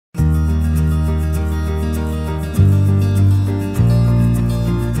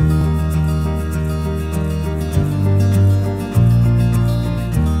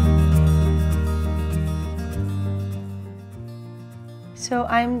So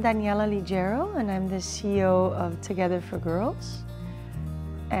I'm Daniela Ligiero, and I'm the CEO of Together for Girls.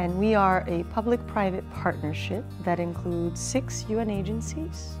 And we are a public-private partnership that includes 6 UN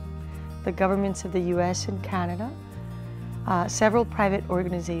agencies, the governments of the US and Canada, several private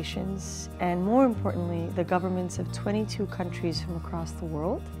organizations, and more importantly, the governments of 22 countries from across the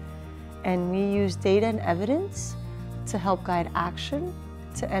world. And we use data and evidence to help guide action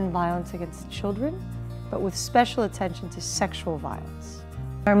to end violence against children, but with special attention to sexual violence.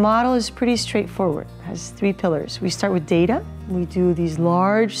 Our model is pretty straightforward. It has 3 pillars. We start with data. We do these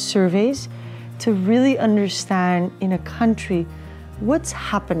large surveys to really understand in a country what's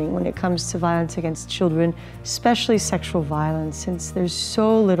happening when it comes to violence against children, especially sexual violence, since there's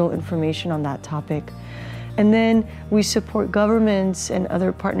so little information on that topic. And then we support governments and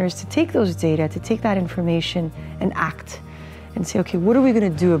other partners to take those data, to take that information and act and say, okay, what are we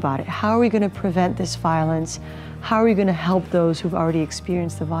going to do about it? How are we going to prevent this violence? How are we going to help those who've already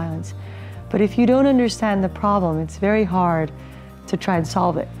experienced the violence? But if you don't understand the problem, it's very hard to try and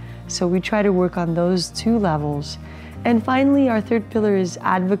solve it. So we try to work on those 2 levels. And finally, our 3rd pillar is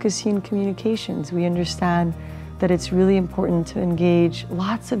advocacy and communications. We understand that it's really important to engage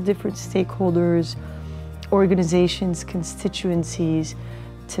lots of different stakeholders, organizations, constituencies,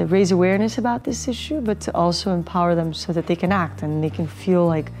 to raise awareness about this issue, but to also empower them so that they can act and they can feel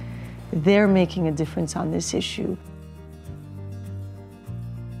like they're making a difference on this issue.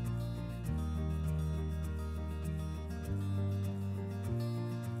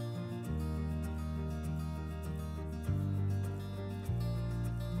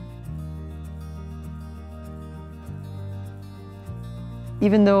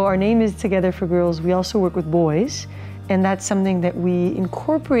 Even though our name is Together for Girls, we also work with boys. And that's something that we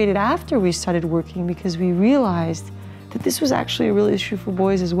incorporated after we started working because we realized that this was actually a real issue for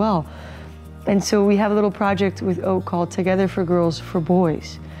boys as well. And so we have a little project with Oak called Together for Girls for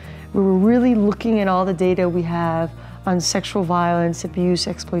Boys, where we're really looking at all the data we have on sexual violence, abuse,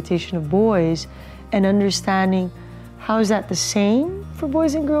 exploitation of boys, and understanding how is that the same for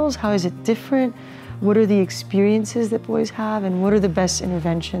boys and girls? How is it different? What are the experiences that boys have, and what are the best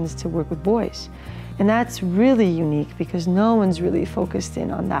interventions to work with boys? And that's really unique because no one's really focused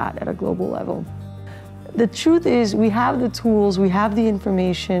in on that at a global level. The truth is we have the tools, we have the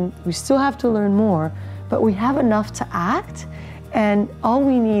information, we still have to learn more, but we have enough to act, and all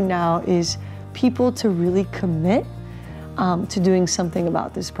we need now is people to really commit to doing something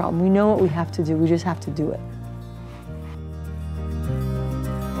about this problem. We know what we have to do, we just have to do it.